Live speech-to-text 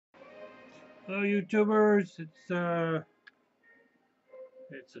Hello, YouTubers. It's the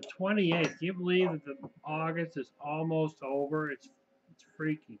 28th. Can you believe that the August is almost over? It's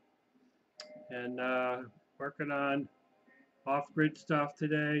freaky. And working on off-grid stuff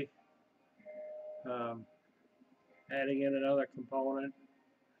today. Um, adding in another component.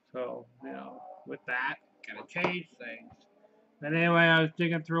 So with that, gotta change things. But anyway, I was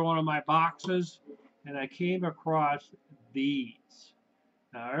digging through one of my boxes, and I came across these.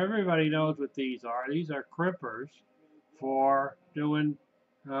 Now everybody knows what these are. These are crimpers for doing,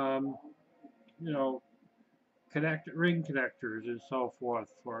 um, ring connectors and so forth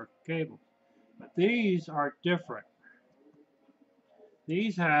for cables. But these are different.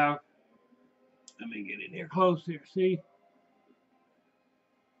 These have, let me get in here close here, see?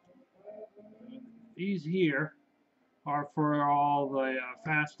 These here are for all the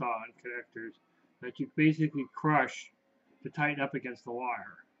fast-on connectors that you basically crush to tighten up against the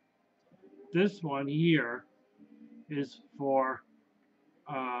wire. This one here is for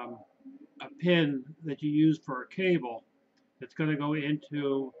a pin that you use for a cable that's going to go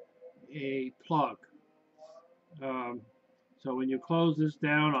into a plug. So when you close this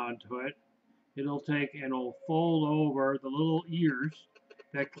down onto it, it'll take and it'll fold over the little ears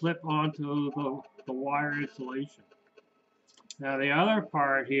that clip onto the wire insulation. Now the other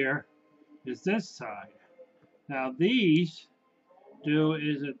part here is this side. Now these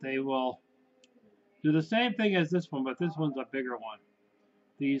is that they will do the same thing as this one, but this one's a bigger one.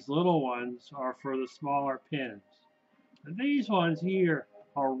 These little ones are for the smaller pins. And these ones here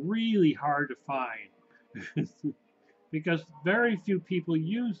are really hard to find because very few people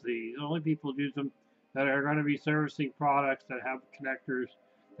use these. Only people use them that are going to be servicing products that have connectors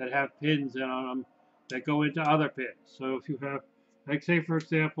that have pins in on them that go into other pins. So if you have, like say for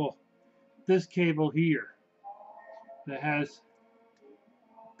example, this cable here that has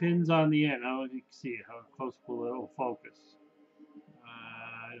pins on the end. I don't know if you can see how close it'll focus.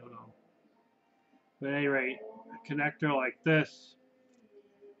 I don't know. But at any rate, a connector like this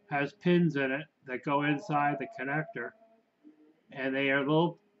has pins in it that go inside the connector, and they are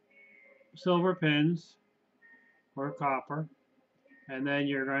little silver pins or copper. And then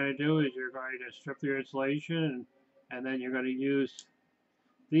you're going to do is you're going to strip your insulation, and then you're going to use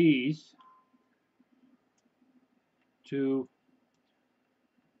these to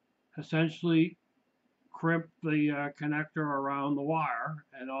essentially crimp the connector around the wire,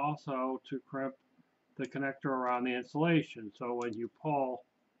 and also to crimp the connector around the insulation. So when you pull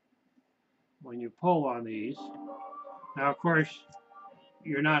on these, now of course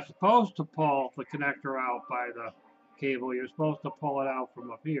you're not supposed to pull the connector out by the cable. You're supposed to pull it out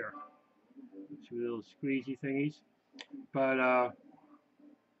from up here. See little squeezy thingies, but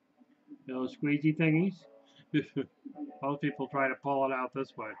little squeezy thingies. Most people try to pull it out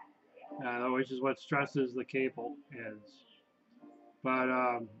this way, which is what stresses the cable ends.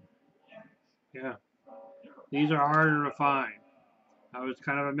 But yeah, these are harder to find. I was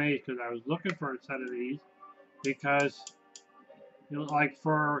kind of amazed because I was looking for a set of these because, like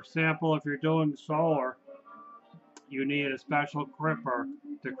for example, if you're doing solar, you need a special crimper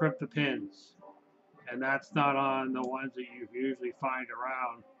to crimp the pins, and that's not on the ones that you usually find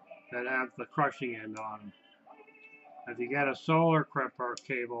around that have the crushing end on them. If you get a solar crimper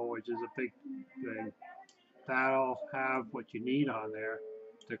cable, which is a big thing, that'll have what you need on there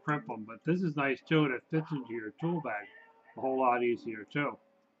to crimp them. But this is nice too, and it fits into your tool bag a whole lot easier too.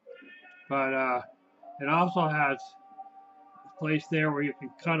 But it also has a place there where you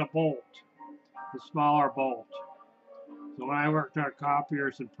can cut a bolt, the smaller bolt. So when I worked on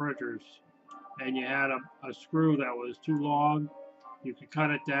copiers and printers, and you had a screw that was too long, you could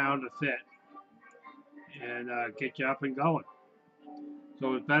cut it down to fit and get you up and going.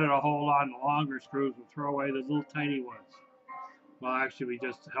 So it's better to hold on to longer screws and throw away those little tiny ones. Well, actually, we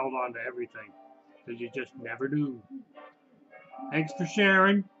just held on to everything because you just never knew. Thanks for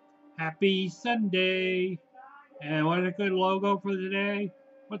sharing. Happy Sunday. And what a good logo for today.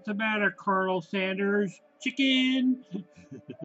 What's the matter, Colonel Sanders? Chicken!